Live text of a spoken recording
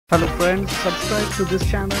Hello friends, subscribe to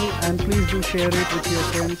this channel and please do share it with your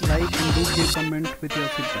friends, like and do give comment with your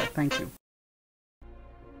feedback. Thank you.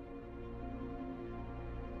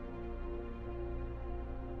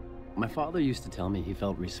 My father used to tell me he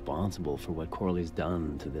felt responsible for what Corley's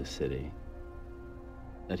done to this city.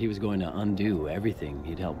 That he was going to undo everything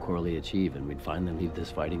he'd helped Corley achieve and we'd finally leave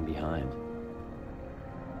this fighting behind.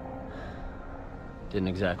 Didn't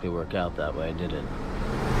exactly work out that way, did it?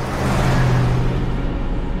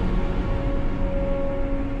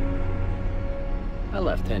 I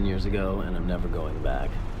left 10 years ago, and I'm never going back.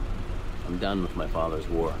 I'm done with my father's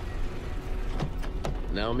war.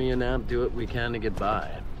 Now me and Amp do what we can to get by.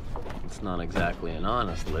 It's not exactly an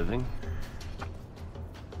honest living.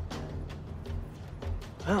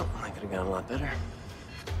 Well, I could have gone a lot better.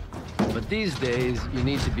 But these days, you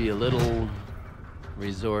need to be a little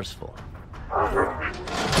resourceful. Could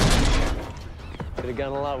have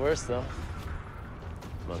gone a lot worse, though.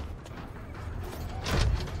 Look.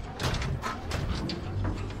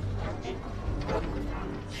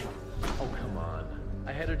 Oh, come on.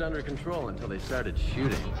 I had it under control until they started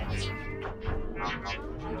shooting.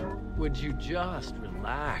 Would you just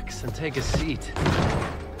relax and take a seat?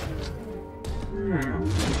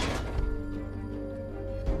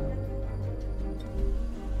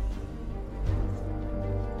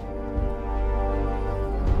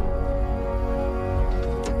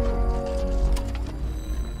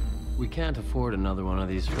 We can't afford another one of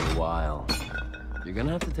these for a while. You're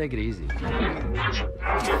gonna have to take it easy.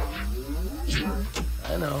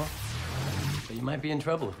 I know. But you might be in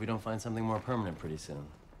trouble if we don't find something more permanent pretty soon.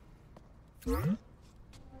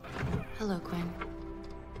 Hello, Quinn.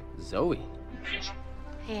 Zoe.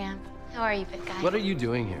 Hey, Amp. How are you, big guy? What are you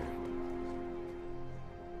doing here?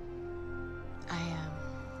 I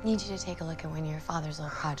need you to take a look at one of your father's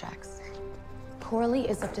old projects. Corley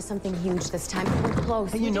is up to something huge this time. We're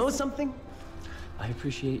close. Hey, you know something? I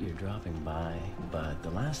appreciate your dropping by, but the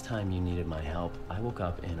last time you needed my help, I woke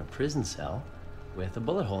up in a prison cell with a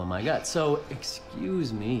bullet hole in my gut. So,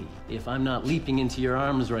 excuse me if I'm not leaping into your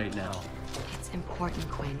arms right now. It's important,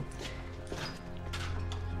 Quinn.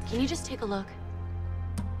 Can you just take a look?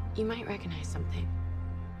 You might recognize something.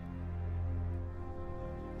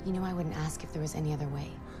 You know I wouldn't ask if there was any other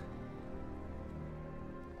way.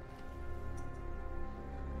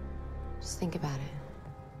 Just think about it.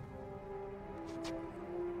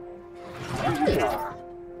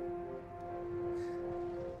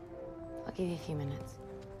 I'll give you a few minutes.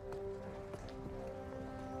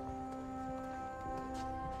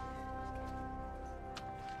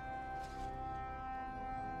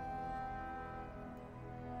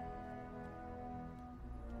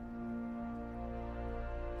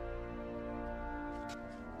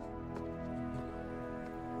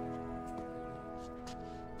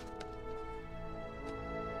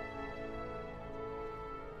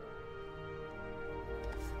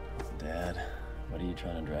 Dad, what are you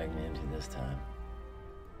trying to drag me into this time?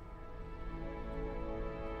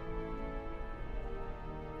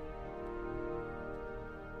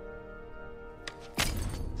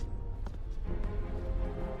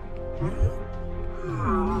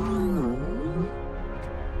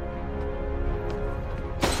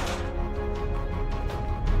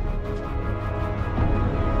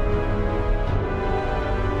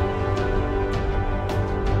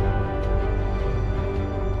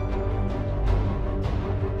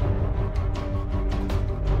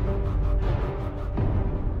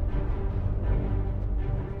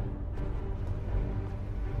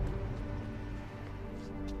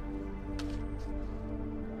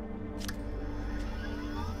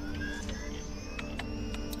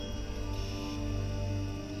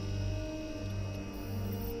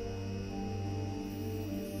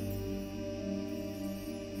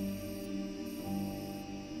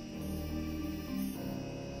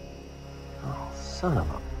 Son of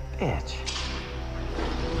a bitch.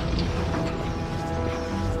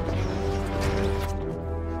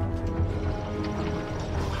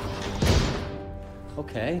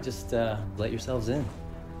 Okay, just let yourselves in.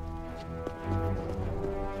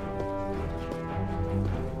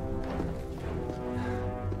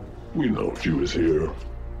 We know she was here.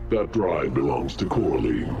 That drive belongs to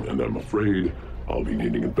Corley, and I'm afraid I'll be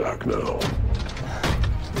needing it back now.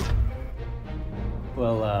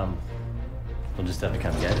 Well, we'll just have to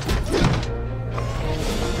come get it.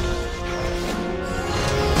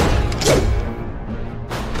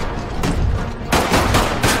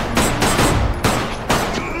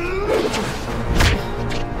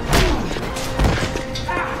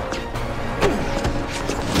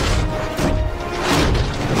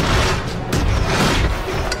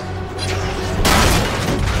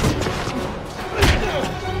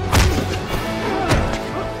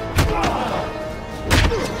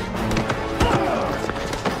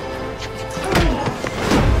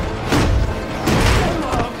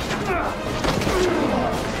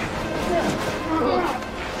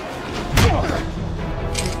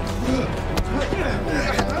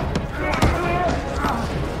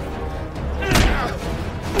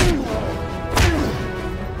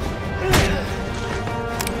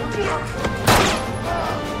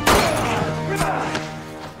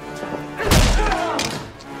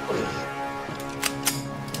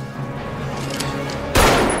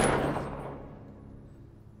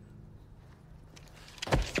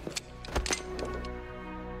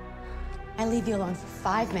 leave you alone for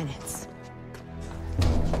 5 minutes.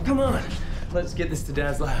 Come on, let's get this to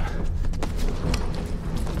Dad's lab.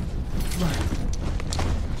 Come on.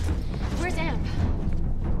 Where's Amp?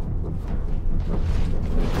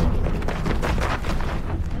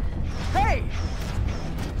 Hey!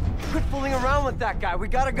 Quit fooling around with that guy. We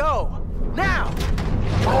gotta go. Now!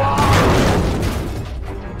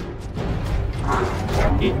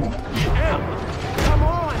 Amp! Come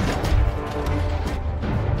on!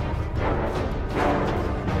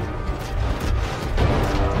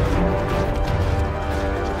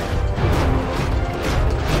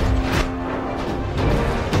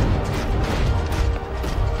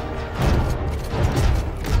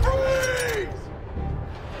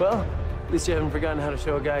 Well, at least you haven't forgotten how to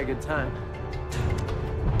show a guy a good time.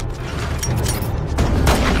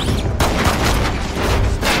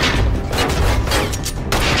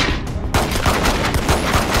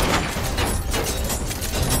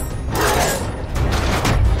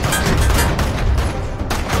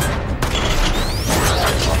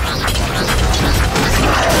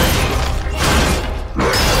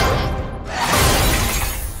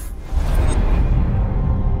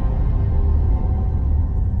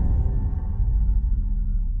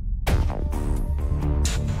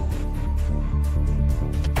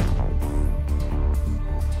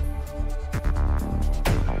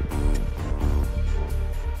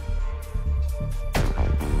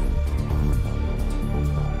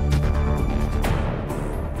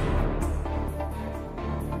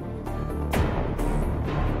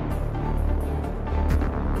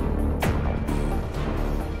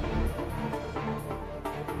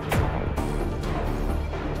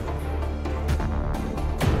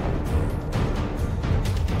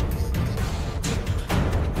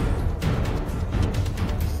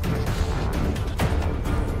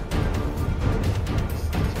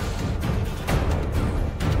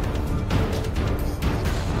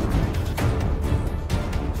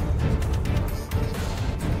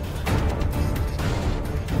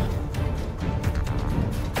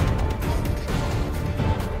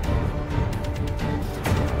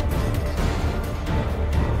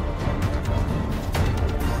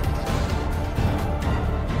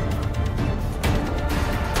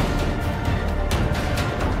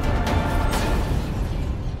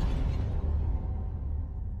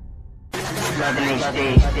 Love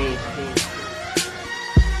HD.